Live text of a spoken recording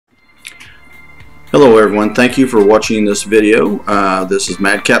Hello everyone, thank you for watching this video. This is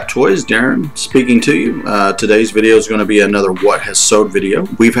Madcap Toys, Daren speaking to you. Today's video is going to be another What Has Sold video.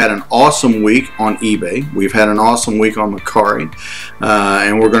 We've had an awesome week on eBay. We've had an awesome week on Mercari.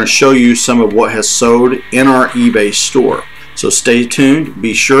 And we're going to show you some of what has sold in our eBay store. So stay tuned.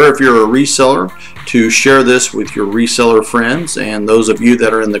 Be sure if you're a reseller to share this with your reseller friends, and those of you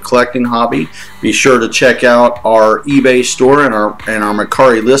that are in the collecting hobby, be sure to check out our eBay store and our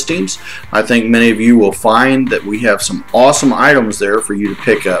Mercari listings. I think many of you will find that we have some awesome items there for you to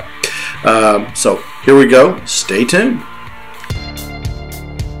pick up. So here we go. Stay tuned.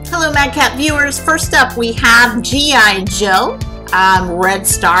 Hello Madcap viewers. First up we have G.I. Joe Red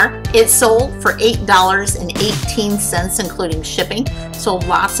Star. It sold for $8.18 including shipping. Sold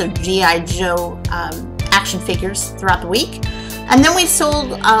lots of G.I. Joe action figures throughout the week. And then we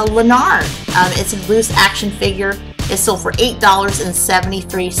sold Leonard. It's a loose action figure. It sold for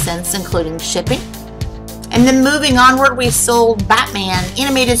 $8.73 including shipping. And then moving onward, we sold Batman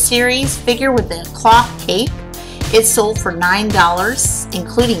animated series figure with the cloth cape. It sold for $9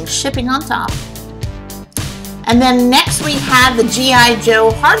 including shipping on top. And then next we had the G.I.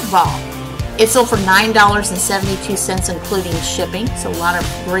 Joe hardball. It sold for $9.72 including shipping. So a lot of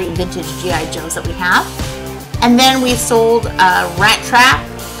great vintage G.I. Joes that we have. And then we sold Rat Trap.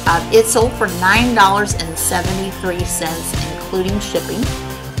 It sold for $9.73 including shipping.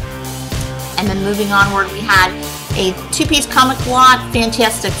 And then moving onward, we had a two-piece comic lot,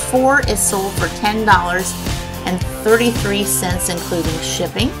 Fantastic Four. It sold for $10.33 including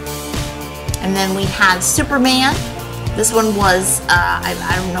shipping. And then we had Superman. This one was, I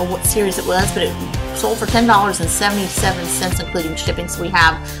don't know what series it was, but it sold for $10.77 including shipping. So we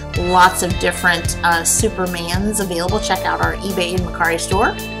have lots of different Supermans available. Check out our eBay and Mercari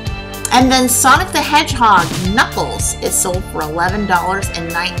store. And then Sonic the Hedgehog Knuckles. It sold for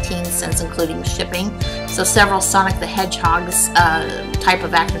 $11.19 including shipping. So several Sonic the Hedgehogs type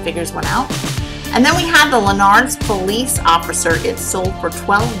of action figures went out. And then we had the Leonard's Police Officer. It sold for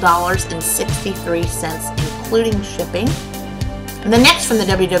 $12.63 including shipping. And the next from the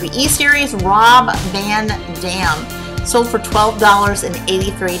WWE series, Rob Van Dam, sold for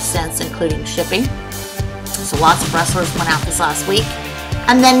 $12.83 including shipping. So lots of wrestlers went out this last week.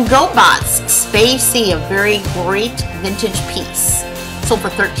 And then GoBots Spacey, a very great vintage piece, sold for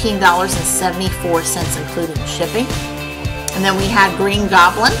 $13.74 including shipping. And then we had Green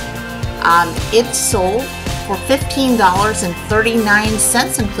Goblin. It sold for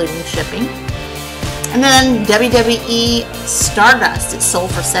 $15.39 including shipping. And then WWE Stardust, it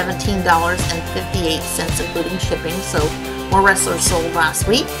sold for $17.58 including shipping. So more wrestlers sold last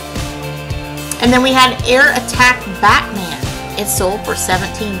week. And then we had Air Attack Batman. It sold for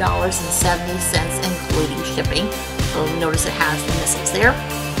 $17.70 including shipping. So notice it has the missiles there.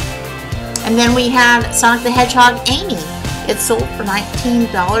 And then we had Sonic the Hedgehog Amy. It sold for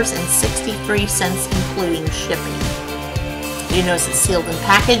 $19.63 including shipping. You notice it's sealed in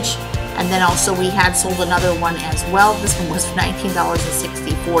package. And then also we had sold another one as well. This one was for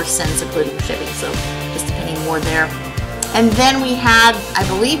 $19.64 including shipping. So just a penny more there. And then we had, I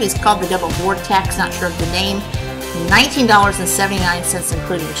believe it's called the Double Vortex, not sure of the name, $19.79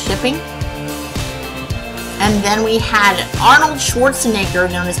 including shipping. And then we had Arnold Schwarzenegger,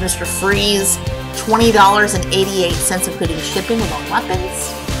 known as Mr. Freeze, $20.88 including shipping with all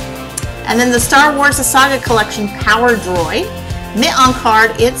weapons. And then the Star Wars The Saga Collection Power Droid, mint on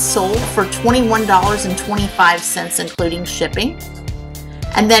card, it sold for $21.25 including shipping.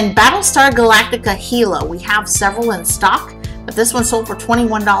 And then Battlestar Galactica Hilo, we have several in stock, but this one sold for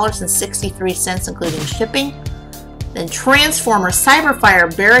 $21.63 including shipping. Then Transformers Cyberfire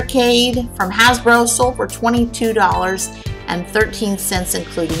Barricade from Hasbro sold for $22.13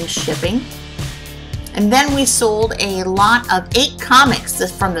 including shipping. And then we sold a lot of 8 comics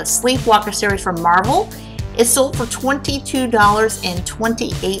from the Sleepwalker series from Marvel. It sold for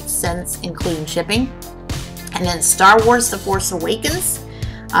 $22.28 including shipping. And then Star Wars The Force Awakens.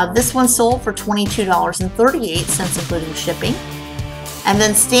 This one sold for $22.38 including shipping. And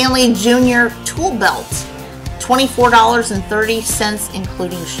then Stanley Jr. Tool Belt, $24.30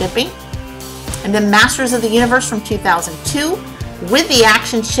 including shipping. And then Masters of the Universe from 2002 with the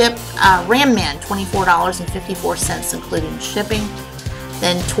action ship Ram Man, $24.54 including shipping.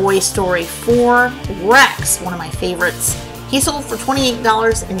 Then Toy Story 4 Rex, one of my favorites. He sold for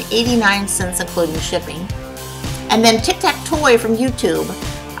 $28.89 including shipping. And then Tic Tac Toy from YouTube.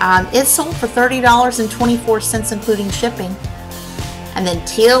 It sold for $30.24 including shipping. And then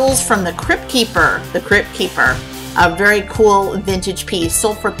Tales from the Crypt Keeper, a very cool vintage piece,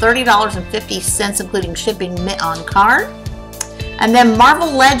 sold for $30.50 including shipping, mint on card. And then Marvel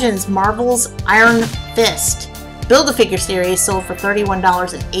Legends, Marvel's Iron Fist Build-A-Figure series sold for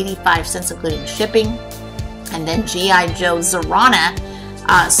 $31.85, including shipping. And then G.I. Joe Zorana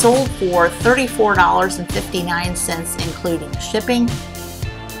sold for $34.59, including shipping.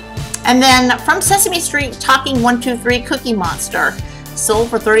 And then from Sesame Street, Talking 123 Cookie Monster sold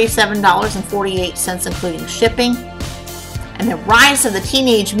for $37.48, including shipping. And the Rise of the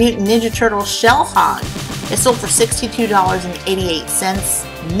Teenage Mutant Ninja Turtles Shell Hog, it sold for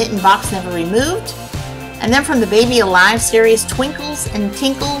 $62.88, mitten box never removed. And then from the Baby Alive series, Twinkles and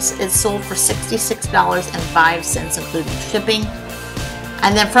Tinkles, it sold for $66.05, including shipping.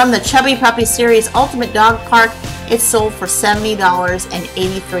 And then from the Chubby Puppy series, Ultimate Dog Park, it sold for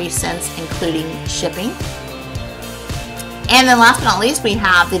 $70.83, including shipping. And then last but not least, we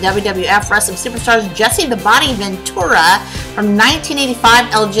have the WWF Wrestling Superstars Jesse the Body Ventura from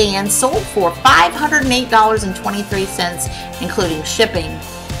 1985 LJN, sold for $508.23, including shipping.